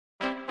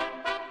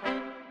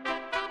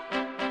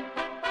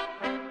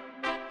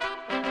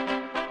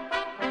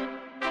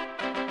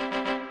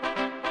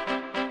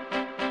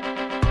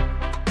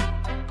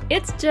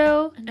It's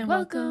Joe, and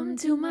welcome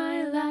to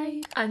my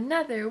life.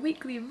 Another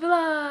weekly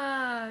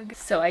vlog.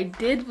 So I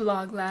did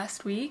vlog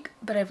last week,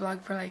 but I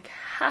vlogged for like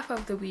half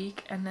of the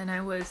week and then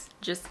I was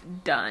just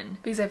done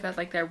because I felt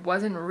like there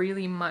wasn't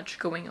really much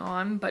going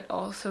on, but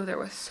also there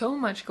was so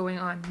much going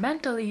on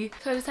mentally.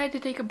 So I decided to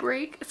take a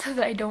break so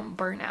that I don't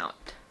burn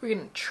out. We're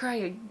gonna try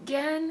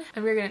again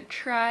and we're gonna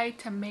try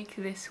to make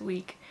this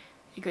week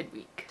a good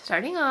week.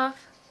 Starting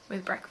off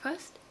with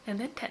breakfast and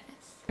then tennis.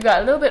 We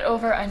got a little bit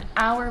over an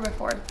hour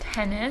before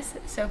tennis,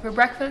 so for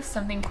breakfast,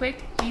 something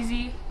quick,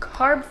 easy,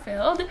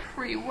 carb-filled,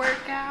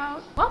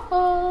 pre-workout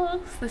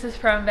waffles. This is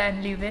from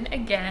Van Leeuwen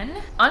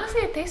again.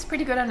 Honestly, it tastes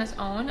pretty good on its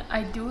own.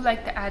 I do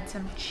like to add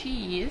some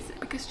cheese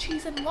because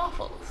cheese and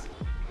waffles.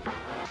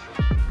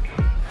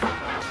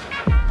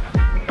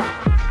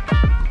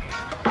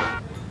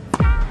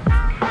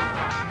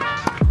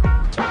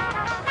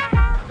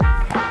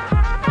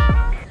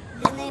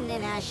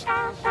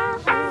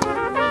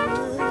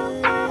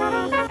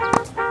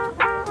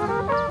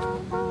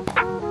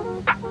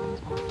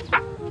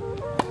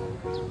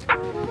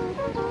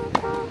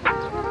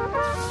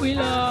 We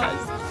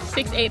lost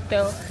 6-8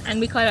 though, and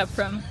we caught up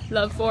from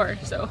Love 4,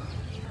 so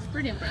it's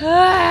pretty impressive.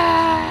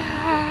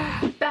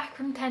 Back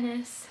from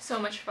tennis. So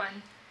much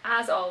fun,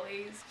 as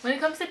always. When it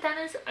comes to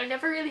tennis, I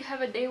never really have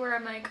a day where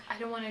I'm like, I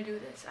don't want to do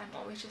this. I'm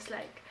always just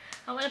like,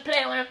 I want to play,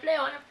 I want to play,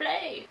 I want to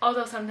play.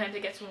 Although sometimes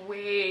it gets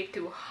way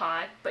too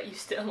hot, but you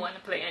still want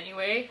to play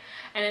anyway.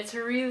 And it's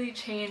really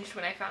changed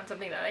when I found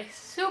something that I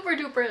super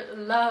duper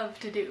love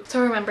to do.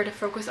 So remember to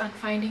focus on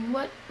finding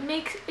what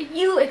makes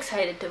you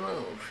excited to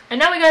move. And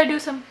now we gotta do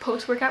some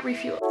post-workout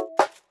refuel.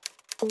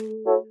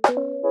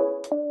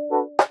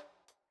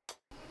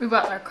 We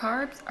got our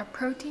carbs, our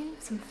protein,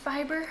 some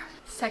fiber,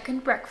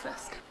 second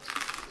breakfast.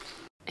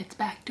 It's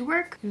back to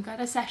work. We got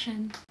a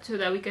session so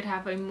that we could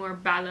have a more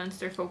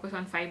balanced or focus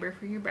on fiber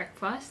for your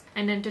breakfast,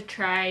 and then to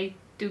try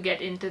to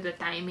get into the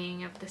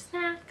timing of the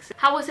snacks.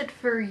 How was it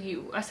for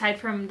you? Aside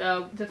from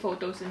the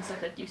photos and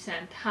stuff that you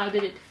sent, how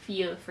did it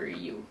feel for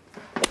you?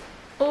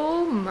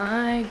 Oh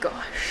my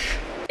gosh.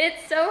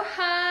 It's so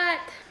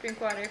hot. Drink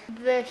water.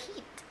 The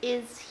heat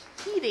is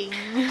heating.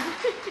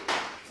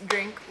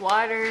 Drink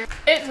water.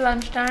 It's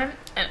lunchtime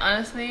and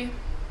honestly,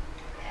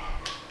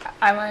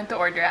 I wanted to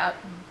order out,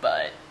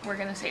 but we're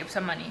gonna save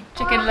some money.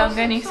 Chicken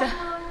longanisa.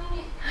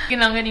 Chicken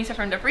longanisa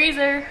from the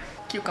freezer,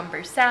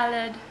 cucumber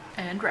salad,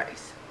 and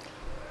rice.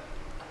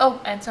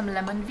 Oh, and some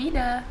lemon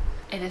vida.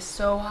 It is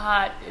so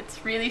hot.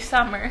 It's really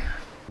summer.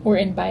 We're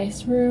in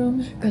Bi's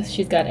room because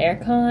she's got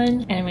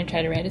aircon, and I'm gonna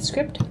try to write a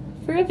script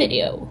for a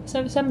video.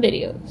 Some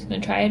videos. I'm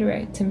gonna try to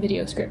write some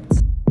video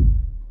scripts.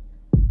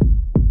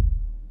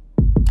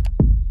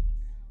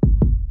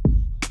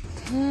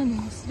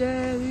 Tennis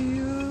day.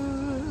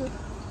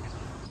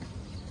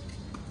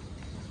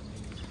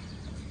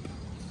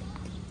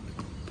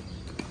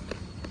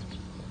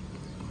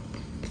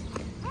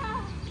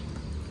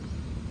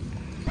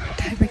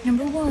 Tiebreak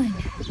number 1.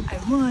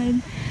 I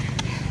won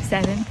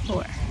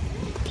 7-4.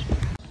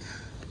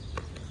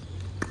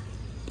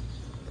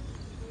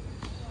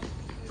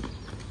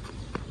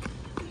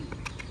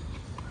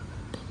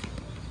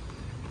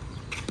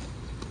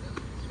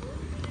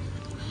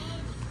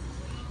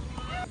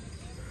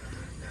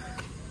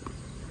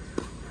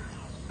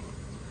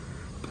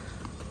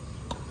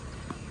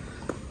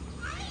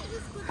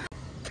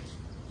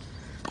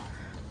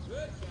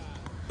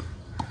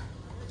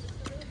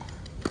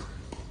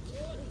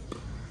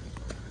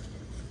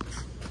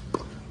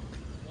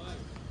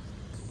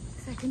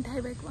 Second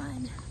tiebreak 1,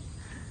 and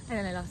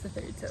then I lost the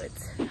third, so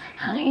it's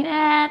hanging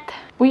at.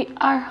 We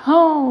are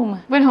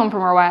home. Been home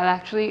for a while,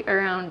 actually,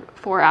 around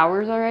 4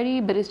 hours already,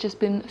 but it's just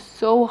been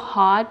so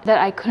hot that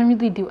I couldn't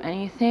really do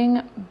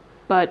anything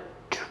but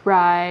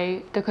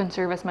try to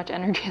conserve as much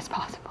energy as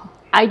possible.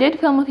 I did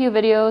film a few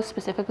videos,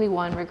 specifically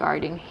one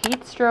regarding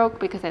heat stroke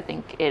because I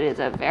think it is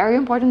a very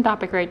important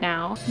topic right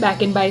now.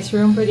 Back in Bi's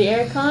room for the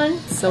aircon.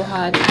 It's so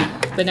hot,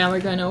 but now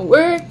we're gonna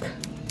work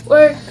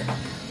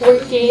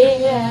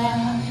it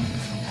out.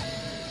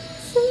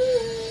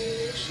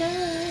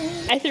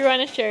 I threw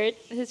on a shirt.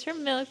 This is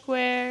from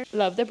Milkwear.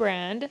 Love the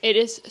brand. It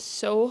is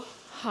so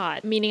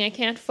hot, meaning I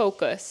can't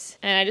focus,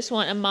 and I just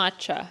want a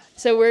matcha.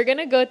 So we're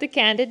gonna go to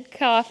Candid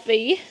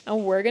Coffee,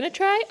 and we're gonna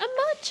try a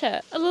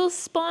matcha. A little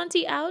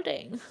sponsy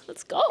outing.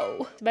 Let's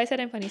go. But I said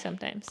I'm funny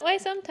sometimes. Why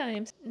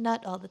sometimes?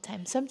 Not all the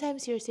time.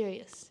 Sometimes you're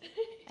serious.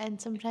 And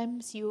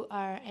sometimes you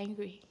are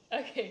angry.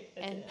 Okay.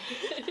 And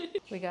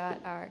we got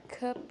our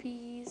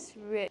cuppies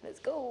ready. Let's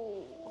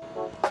go.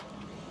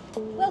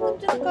 welcome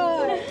to the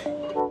car.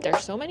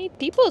 There's so many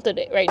people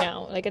today, right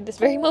now. Like at this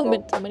very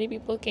moment, so many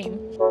people came.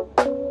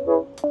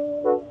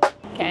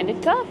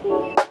 Candid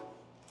Coffee.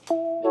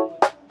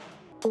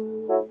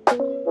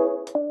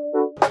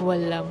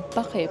 Walang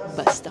pake,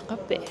 basta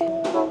kape.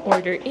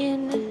 Order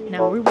in,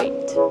 now we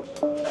wait.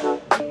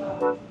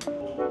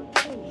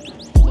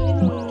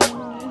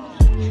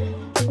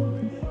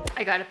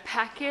 I got a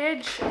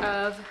package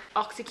of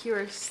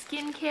Oxycure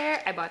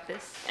skincare. I bought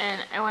this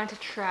and I wanted to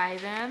try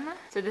them.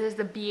 So this is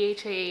the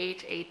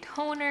BHAH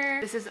toner.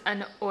 This is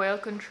an oil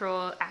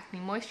control acne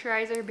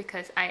moisturizer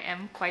because I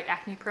am quite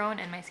acne prone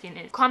and my skin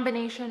is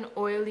combination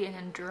oily and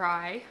then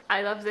dry.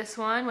 I love this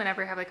one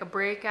whenever I have like a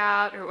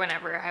breakout or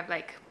whenever I have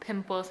like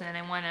pimples and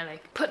then I want to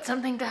like put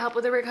something to help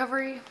with the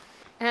recovery.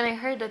 And then I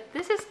heard that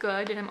this is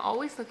good and I'm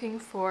always looking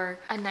for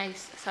a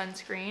nice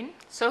sunscreen.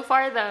 So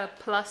far the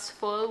Plus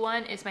Full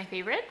one is my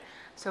favorite,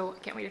 so I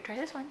can't wait to try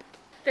this one.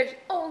 There's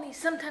only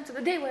some times of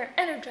the day where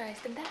I'm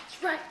energized, and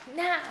that's right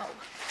now.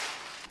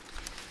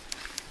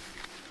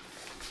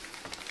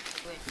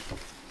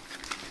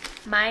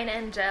 Mine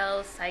and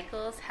Gel's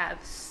cycles have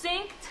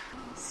synced.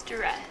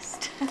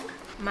 Stressed.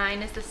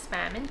 Mine is the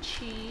Spam and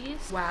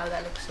cheese. Wow,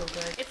 that looks so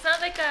good. It's not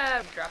like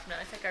a drop nut,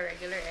 it's like a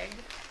regular egg.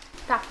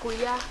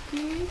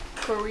 Takoyaki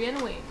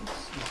Korean wings.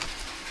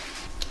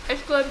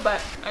 It's good,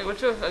 but I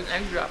wish it was an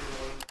egg drop.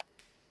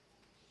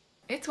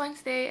 It's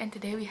Wednesday and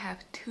today we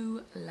have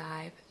 2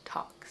 live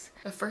talks.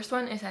 The first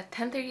one is at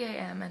 10:30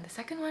 a.m. and the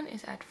second one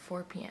is at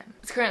 4 p.m.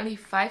 It's currently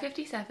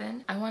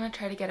 5:57. I want to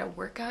try to get a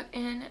workout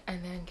in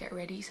and then get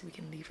ready so we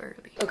can leave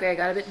early. Okay, I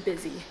got a bit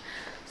busy.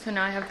 So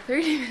now I have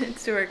 30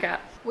 minutes to work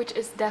out, which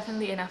is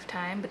definitely enough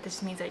time, but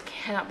this means I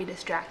cannot be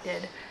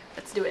distracted.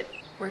 Let's do it.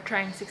 We're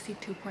trying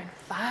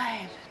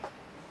 62.5.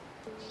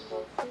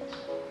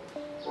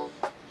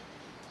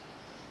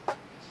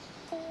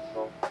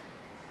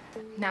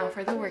 Now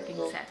for the working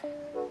set.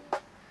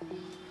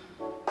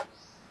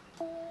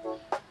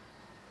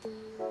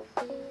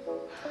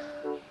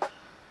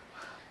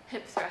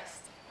 Hip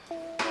thrust.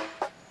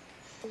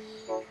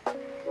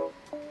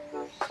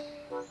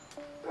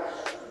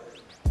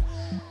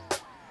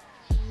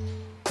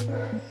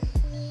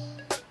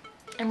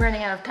 I'm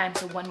running out of time,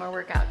 so one more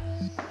workout.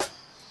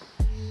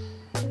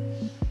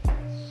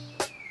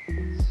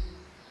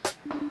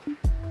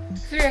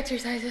 Three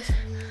exercises,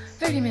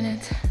 30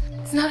 minutes.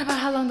 It's not about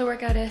how long the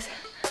workout is.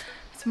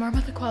 It's more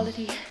about the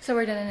quality. So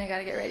we're done and I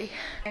gotta get ready.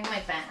 Wearing my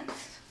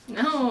pants.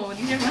 No,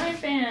 these are my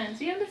pants.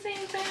 We have the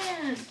same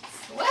pants.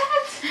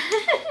 What?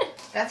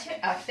 That's your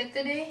outfit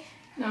today?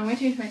 No, I'm gonna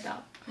change my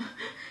top.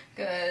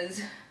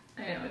 Cause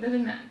I know, it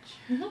doesn't match.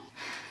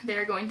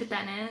 They're going to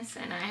tennis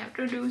and I have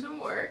to do some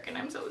work and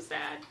I'm so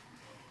sad.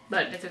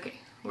 But it's okay.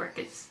 Work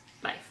is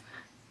life.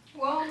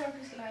 well, work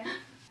is life.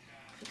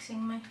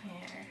 Fixing my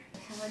hair.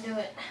 That's how I do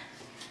it.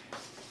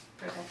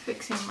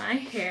 Fixing my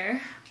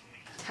hair.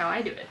 That's how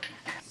I do it.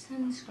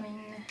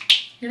 Sunscreen.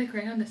 You're like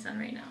right on the sun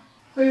right now.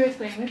 What are you guys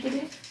playing with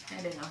today?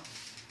 I don't know.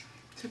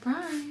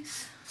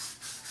 Surprise.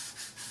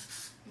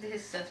 This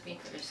is sunscreen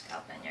for your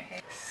scalp and your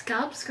hair.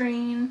 Scalp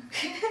screen.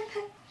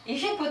 You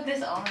should put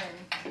this on.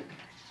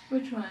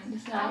 Which one? The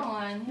scalp? That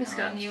one. The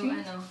scalp you, screen?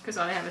 I know. Because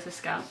all I have is a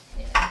scalp.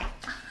 Yeah.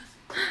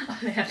 All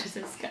I have is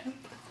a scalp.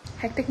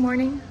 Hectic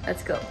morning.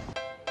 Let's go.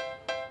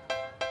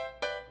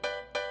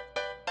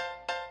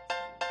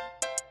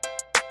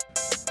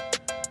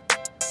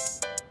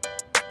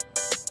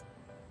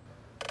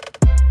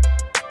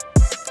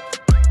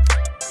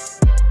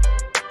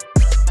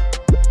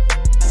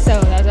 So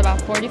that was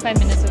about 45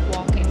 minutes of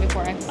walking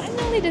before I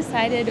finally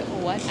decided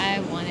what I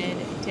wanted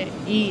to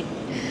eat.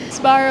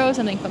 Sparrow,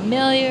 something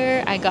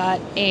familiar. I got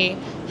a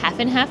half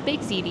and half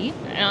baked ziti.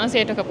 And honestly,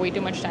 I took up way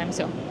too much time,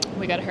 so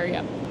we gotta hurry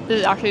up.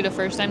 This is actually the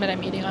first time that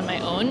I'm eating on my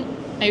own.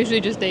 I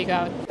usually just take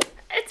out.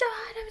 It's so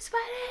hot, I'm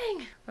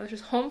sweating. I was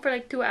just home for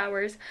like 2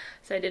 hours,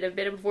 so I did a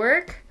bit of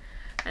work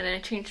and then I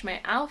changed my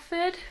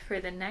outfit for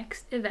the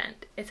next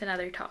event. It's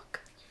another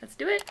talk. Let's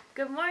do it.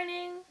 Good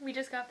morning. We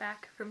just got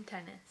back from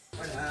tennis.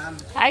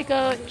 Hi,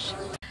 coach.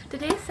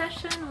 Today's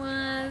session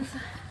was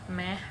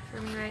meh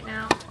for me right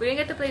now. We didn't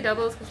get to play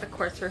doubles because the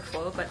courts were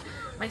full, but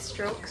my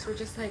strokes were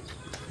just like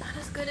not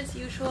as good as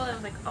usual. I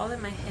was like all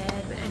in my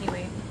head, but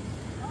anyway.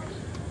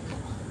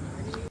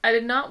 I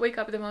did not wake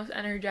up the most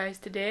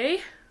energized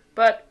today,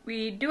 but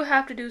we do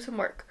have to do some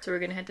work. So we're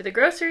gonna head to the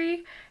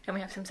grocery and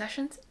we have some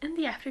sessions in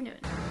the afternoon.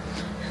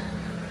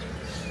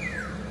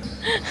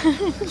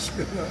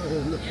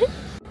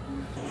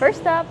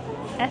 First up,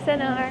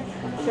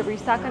 SNR to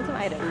restock on some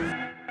items.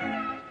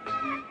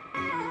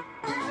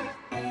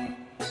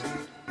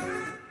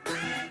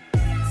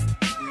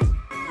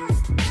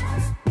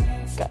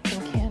 Got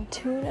some canned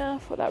tuna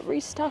for that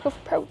restock of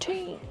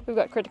protein. We've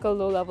got critical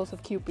low levels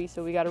of QP,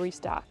 so we gotta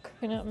restock.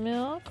 Coconut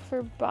milk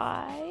for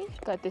buy.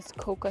 Got this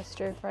Coca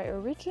Stir Fry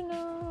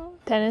Original.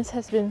 Tennis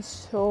has been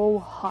so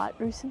hot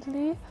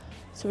recently,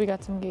 so we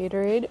got some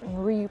Gatorade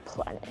and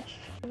replenish.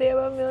 They have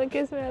a Milk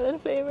is Melon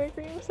flavor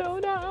cream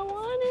soda. I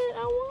want it.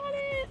 I want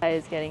it. I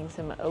is getting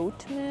some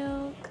oat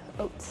milk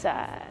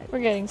outside. We're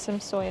getting some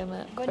soy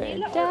milk for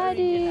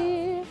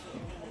Daddy.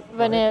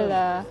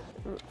 Vanilla.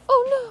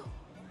 Oh no!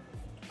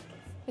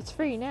 It's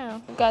free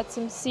now. Got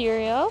some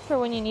cereal for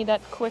when you need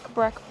that quick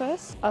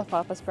breakfast.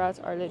 Alfalfa sprouts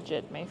are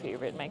legit my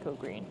favorite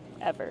microgreen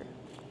ever.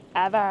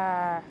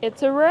 Ever.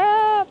 It's a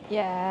wrap.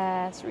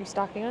 Yes,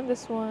 restocking on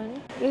this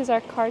one. This is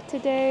our cart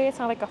today. It's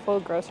not like a full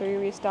grocery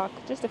restock,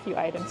 just a few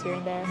items here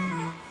and there.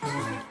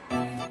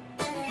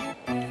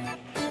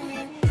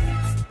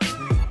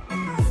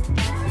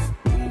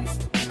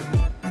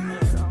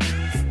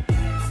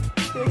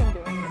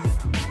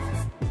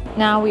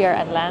 Now we are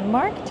at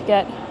Landmark to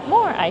get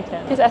more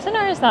items. Because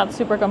SNR is not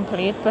super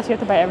complete, plus you have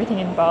to buy everything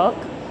in bulk.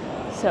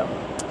 So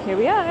here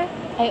we are.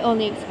 I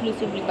only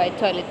exclusively buy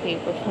toilet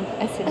paper from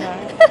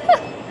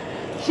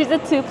SNR. She's a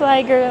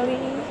 2-ply girly.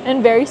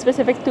 And very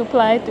specific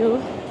 2-ply too.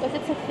 Because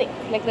it's a thick,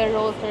 like the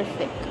rolls are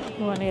thick.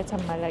 We want to get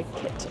some Malay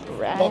kit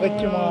rice.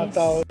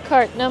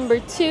 Cart number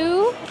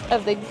 2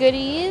 of the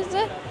goodies.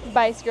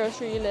 Bi's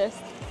grocery list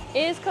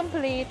is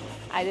complete.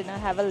 I did not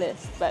have a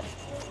list, but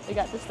we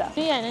got the stuff.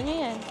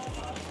 Niyan.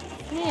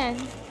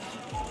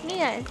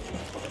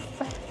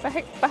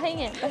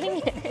 Pahingin.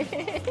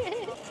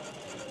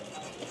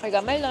 I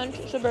got my lunch,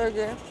 it's a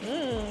burger.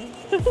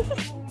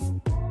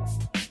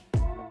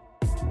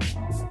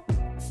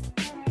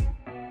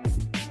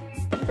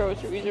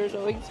 Groceries are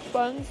so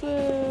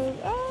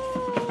expensive.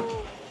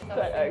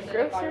 Got our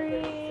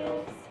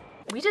groceries.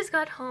 We just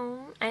got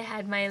home. I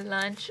had my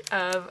lunch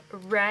of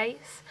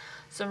rice,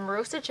 some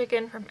roasted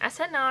chicken from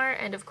SNR,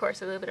 and of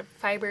course a little bit of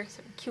fiber,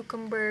 some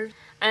cucumbers.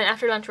 And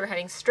after lunch we're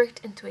heading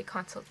straight into a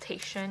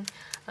consultation,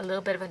 a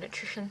little bit of a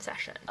nutrition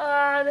session.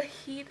 The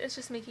heat is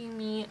just making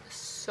me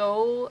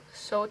so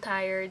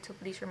tired, so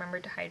please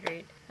remember to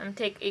hydrate. I'm gonna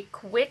take a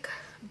quick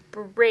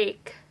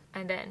break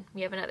and then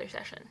we have another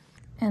session.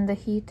 And the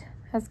heat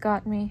has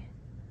got me.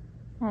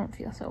 I don't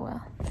feel so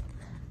well.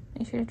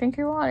 Make sure to drink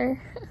your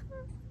water.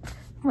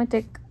 I'm gonna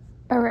take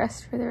a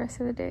rest for the rest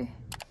of the day.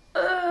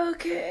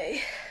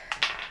 Okay.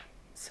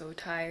 So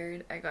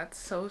tired. I got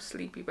so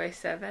sleepy by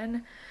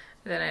 7.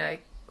 Then I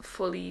like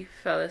fully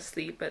fell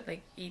asleep at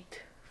like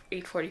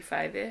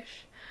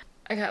 8:45ish.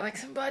 I got like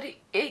some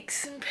body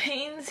aches and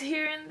pains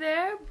here and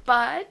there,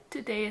 but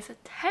today is a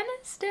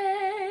tennis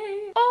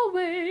day.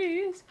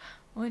 Always.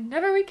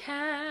 Whenever we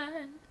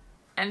can.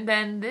 And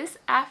then this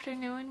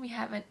afternoon we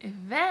have an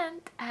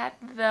event at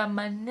the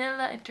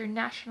Manila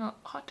International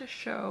Auto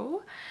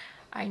Show.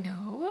 I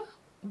know.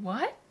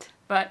 What?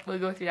 But we'll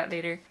go through that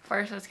later.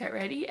 First, let's get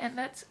ready and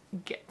let's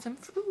get some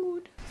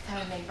food. It's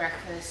time to make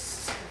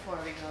breakfast before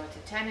we go to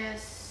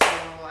tennis, so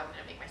I'm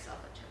gonna make myself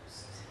a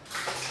toast.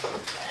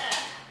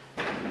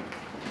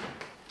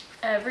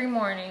 Every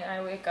morning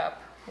I wake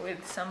up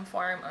with some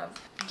form of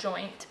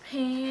joint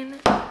pain.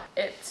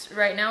 It's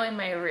right now in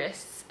my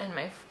wrists and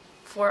my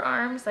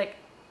forearms. Like,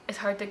 it's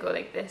hard to go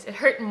like this. It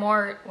hurt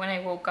more when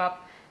I woke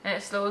up and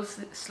it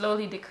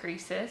slowly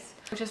decreases,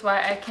 which is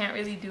why I can't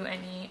really do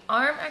any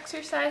arm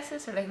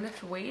exercises or like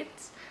lift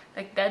weights,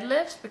 like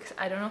deadlifts, because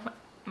I don't know if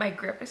my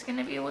grip is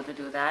gonna be able to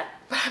do that,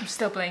 but I'm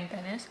still playing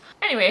tennis.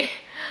 Anyway,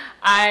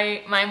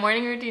 my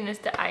morning routine is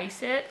to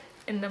ice it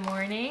in the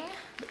morning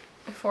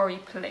before we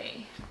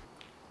play.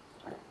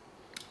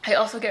 I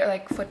also get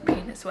like foot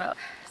pain as well,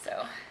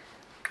 so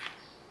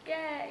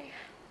yay.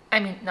 I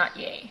mean, not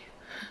yay.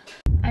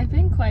 I've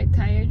been quite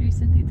tired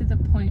recently to the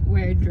point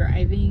where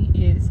driving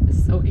is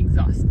so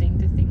exhausting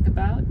to think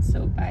about,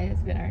 so Bai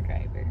has been our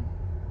driver.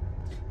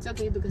 It's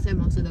okay because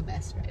I'm also the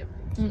best driver.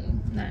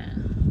 Nah.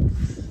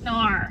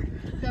 Nar.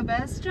 The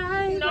best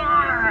driver.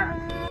 Nar.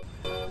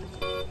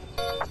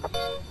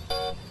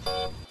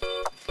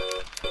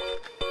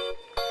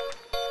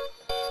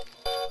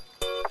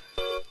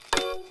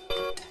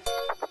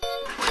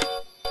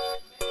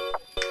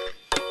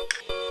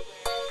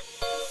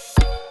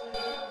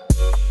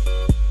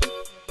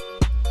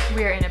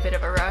 We are in a bit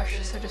of a rush,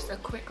 so just a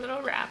quick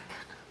little wrap.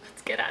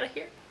 Let's get out of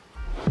here.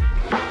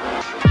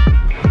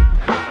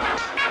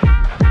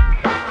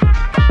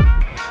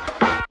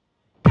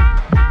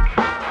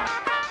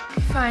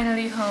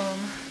 Finally home.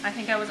 I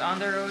think I was on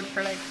the road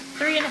for like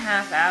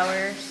 3.5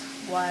 hours.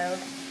 Wild.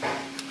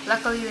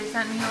 Luckily they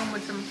sent me home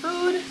with some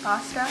food,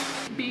 pasta,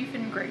 beef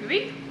and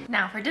gravy.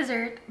 Now for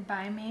dessert,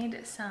 Bai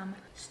made some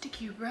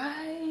sticky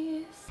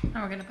rice. And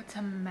we're gonna put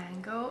some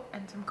mango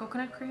and some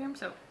coconut cream.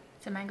 So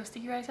it's a mango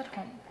sticky rice at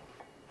home.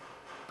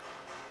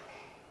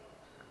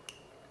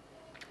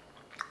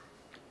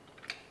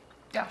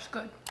 Yeah, it's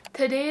good.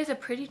 Today is a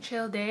pretty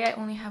chill day. I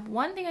only have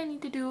one thing I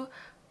need to do.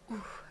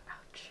 Ooh,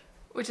 ouch.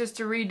 Which is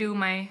to redo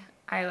my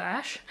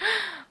eyelash.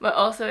 But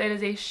also it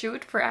is a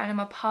shoot for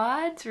Anima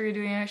Pods. We're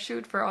doing a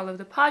shoot for all of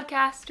the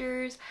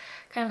podcasters.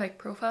 Kind of like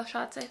profile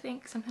shots, I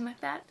think. Something like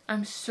that.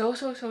 I'm so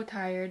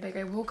tired. Like,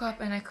 I woke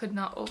up and I could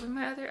not open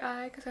my other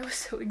eye because I was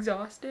so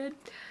exhausted.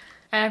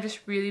 And I've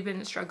just really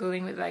been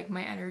struggling with like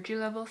my energy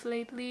levels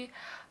lately.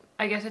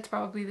 I guess it's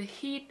probably the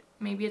heat.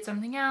 Maybe it's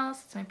something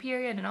else. It's my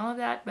period and all of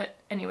that. But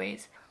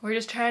anyways, we're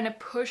just trying to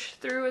push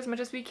through as much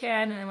as we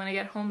can. And then when I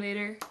get home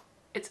later,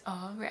 it's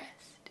all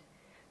rest.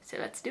 So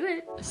let's do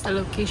it. It's the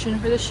location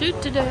for the shoot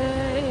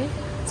today.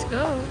 Let's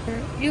go.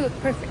 You look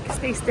perfect.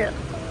 Stay still.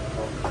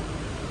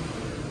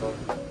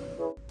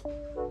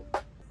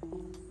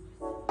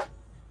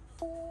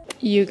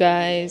 You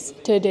guys,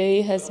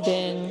 today has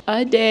been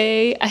a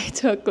day. I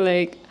took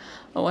like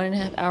a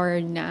 1.5 hour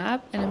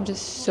nap and I'm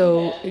just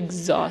so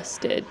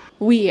exhausted.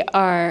 We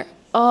are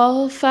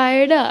all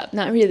fired up.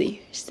 Not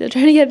really, still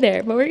trying to get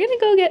there, but we're gonna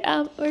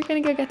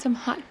go get some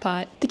hot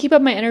pot to keep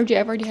up my energy.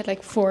 I've already had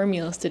like 4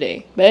 meals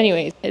today, but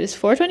anyways, it is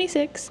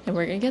 4:26 and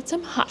we're gonna get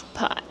some hot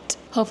pot.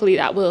 Hopefully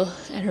that will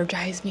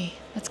energize me.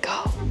 Let's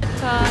go.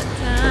 hot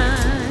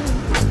time.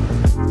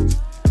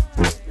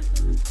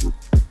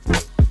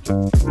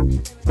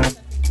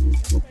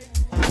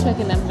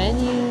 Checking the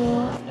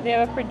menu. They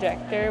have a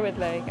projector with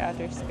like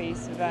outer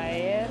space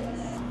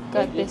vibes.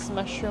 Got this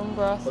mushroom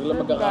broth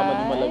for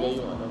Bai,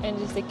 and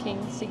just the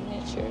King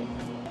signature.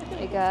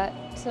 I got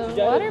some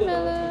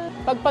watermelon.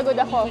 Pag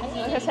pagod ako,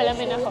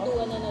 sasalamin ako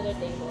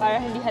para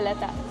hindi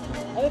halata.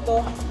 Ano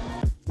to?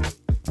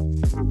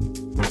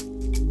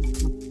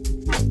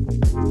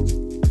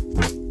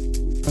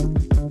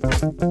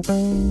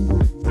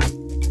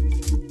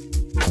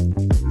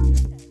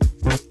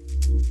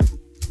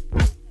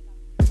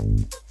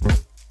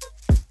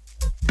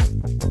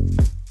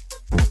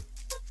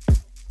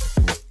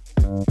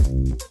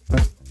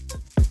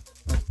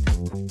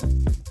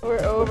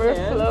 We're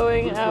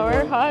overflowing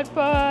our hot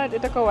pot.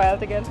 It took a while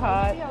to get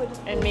hot,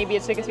 and maybe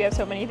it's because we have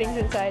so many things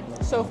inside.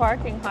 So far,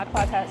 King Hot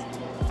Pot has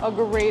a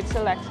great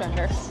selection.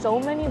 There's so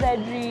many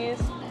veggies.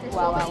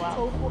 Wow, wow, wow.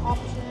 Tofu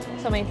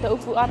options. So many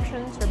tofu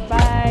options for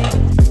Bai.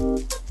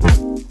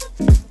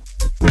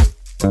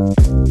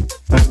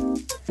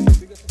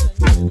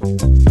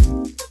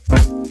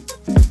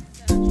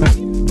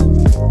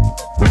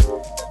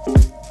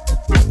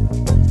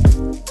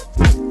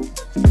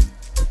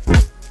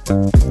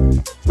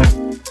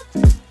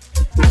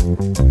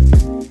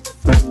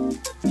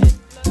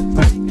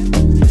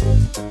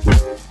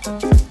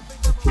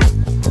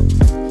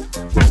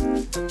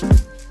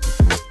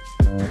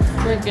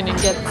 We're gonna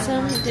get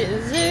some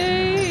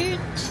dessert.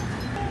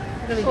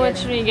 What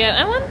should we get?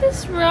 I want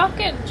this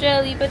rocket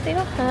jelly, but they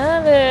don't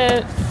have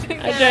it.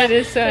 I tried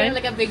this one.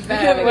 Like a big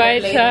bag.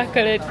 White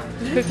chocolate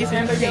cookies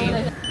and cream.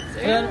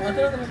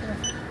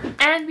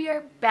 And we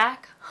are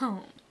back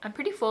home. I'm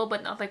pretty full,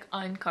 but not like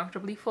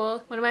uncomfortably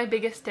full. One of my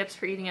biggest tips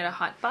for eating at a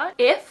hot pot,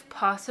 if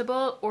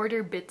possible,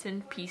 order bits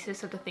and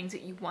pieces of the things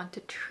that you want to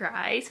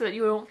try so that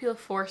you don't feel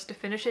forced to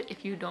finish it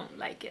if you don't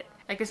like it.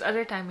 Like this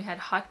other time we had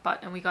hot pot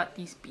and we got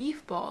these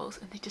beef balls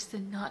and they just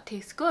did not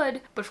taste good,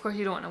 but of course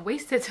you don't want to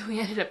waste it, so we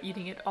ended up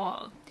eating it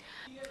all.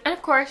 And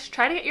of course,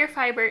 try to get your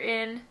fiber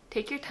in,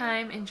 take your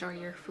time, enjoy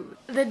your food.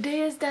 The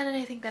day is done and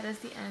I think that is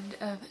the end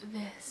of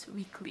this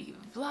weekly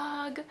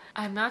vlog.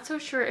 I'm not so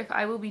sure if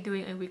I will be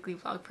doing a weekly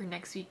vlog for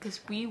next week because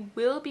we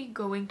will be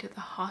going to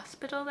the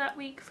hospital that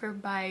week for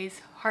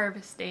Bai's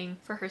harvesting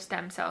for her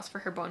stem cells for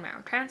her bone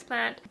marrow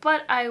transplant.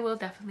 But I will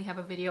definitely have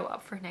a video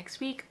up for next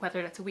week,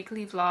 whether that's a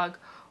weekly vlog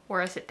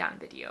or a sit-down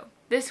video.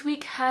 This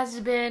week has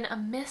been a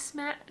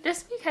mishmash.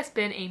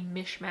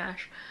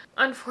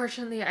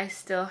 Unfortunately, I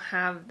still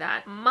have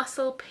that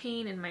muscle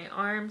pain in my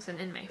arms and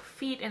in my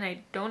feet and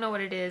I don't know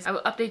what it is. I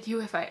will update you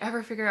if I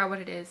ever figure out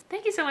what it is.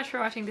 Thank you so much for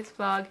watching this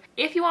vlog.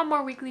 If you want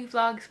more weekly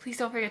vlogs, please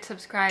don't forget to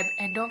subscribe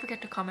and don't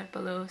forget to comment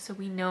below so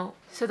we know,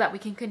 so that we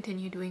can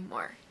continue doing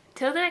more.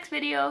 Till the next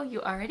video, you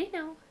already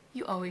know,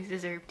 you always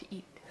deserve to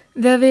eat.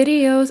 The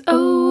video's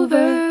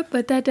over,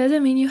 but that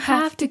doesn't mean you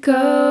have to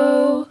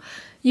go.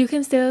 You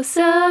can still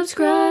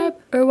subscribe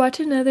or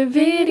watch another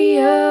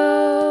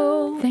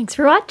video. Thanks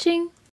for watching.